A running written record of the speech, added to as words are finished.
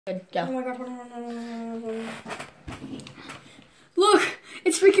Good, go. Oh my god, Look!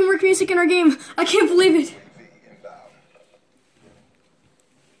 It's freaking MERKMUSIC in our game. I can't believe it.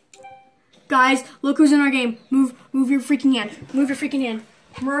 Guys, look who's in our game. Move your freaking hand. Move your freaking hand.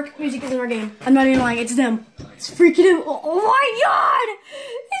 MERKMUSIC is in our game. I'm not even lying, it's them. It's freaking them. Oh my god!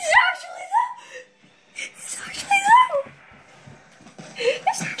 It's actually them! It's actually them!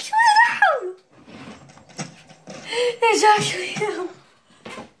 It's actually them! It's actually him!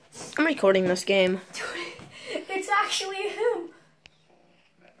 I'm recording this game. Dude, it's actually him!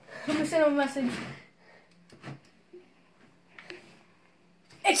 I'm gonna send him a message.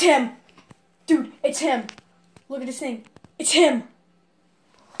 It's him! Dude, it's him! Look at this thing. It's him!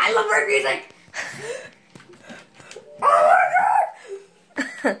 I love MERKMUSIC! Oh my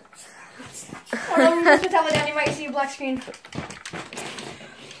god! Oh, let me just tell it down, you might see a black screen.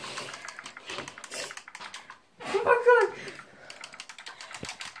 Oh my god!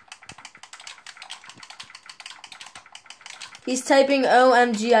 He's typing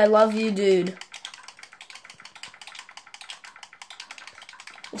OMG, I love you, dude.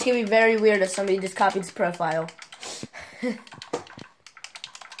 It's gonna be very weird if somebody just copied his profile.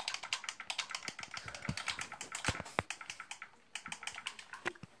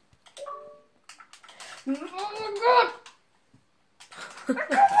 Oh my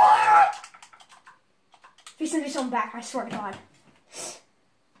god! If he sends me something back, I swear to God.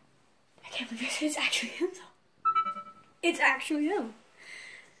 I can't believe it's actually him though. It's actually him.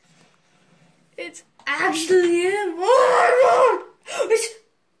 It's actually him. Oh my god!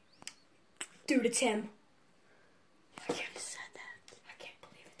 Dude, it's him. I can't have said that. I can't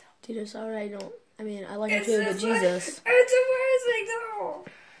believe it though. Dude, it's alright, I like him too, but Jesus. It's amazing though.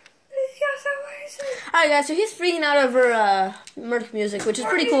 It's just amazing. Alright guys, so he's freaking out over MERKMUSIC, which is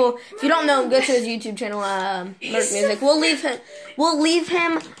pretty cool. If you don't know him, go to his YouTube channel, MERKMUSIC. We'll leave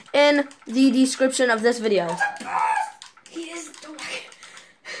him in the description of this video. He is the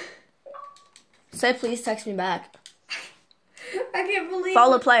Say please text me back. I can't believe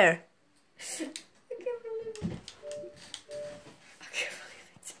Follow player. I can't believe it. I can't believe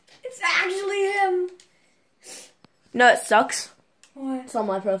it. It's actually him. No, it sucks. What? It's on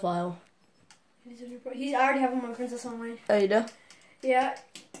my profile. He's already having my princess online. Oh, you do? Yeah.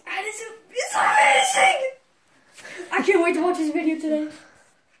 It's amazing. I can't wait to watch this video today.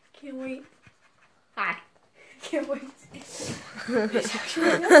 Can't wait. Hi. Can't wait. It's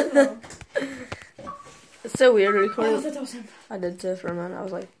actually him though. It's so weird recording. I thought that was him. I did too for a minute. I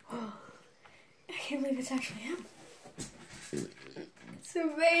was like, I can't believe it's actually him. It's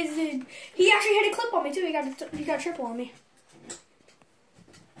amazing. He actually had a clip on me too. He got a triple on me.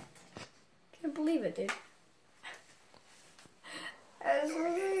 Can't believe it, dude. That's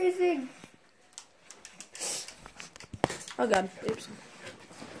amazing. oh god. Oops.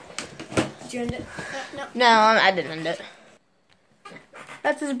 Did you end it? No. No, I didn't end it.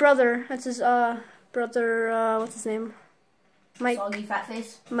 That's his brother. That's his brother. What's his name? Mike. Soggy fat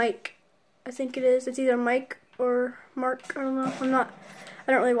face. Mike. I think it is. It's either Mike or Mark. I don't know.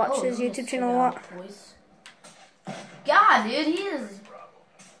 I don't really watch his YouTube channel a lot. Voice. God, dude, he is.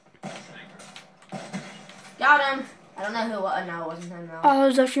 Got him. I don't know who. No, it wasn't him though. Oh, it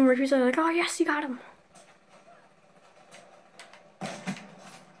was actually MERKMUSIC. I was like, oh yes, you got him.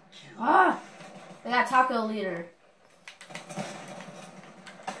 Ah, they got Taco Leader.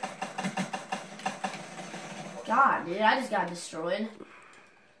 God, dude, I just got destroyed.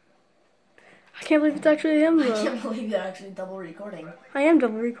 I can't believe it's actually him though. I can't believe you're actually double recording. I am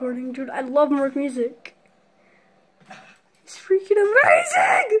double recording, dude. I love MERKMUSIC. It's freaking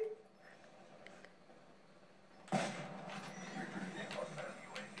amazing!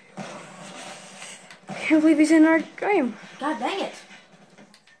 I can't believe he's in our game. God dang it.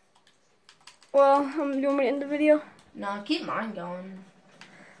 Well, do you want me to end the video? No, keep mine going.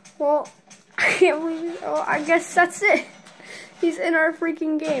 Well, I can't believe it. Oh, I guess that's it. He's in our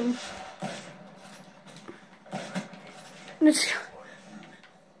freaking game. And it's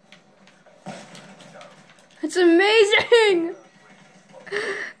amazing!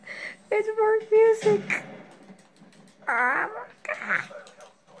 It's MERKMUSIC. Oh my god.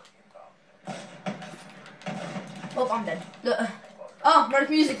 Oh, I'm dead. Oh,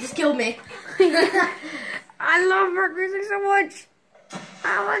 MERKMUSIC just killed me. I love MERKMUSIC so much.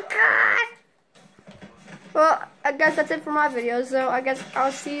 Oh my god. Well, I guess that's it for my video. So I guess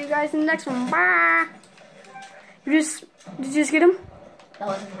I'll see you guys in the next one. Bye. Did you just get him? That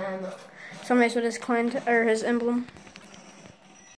wasn't him. Somebody with his clan or his emblem.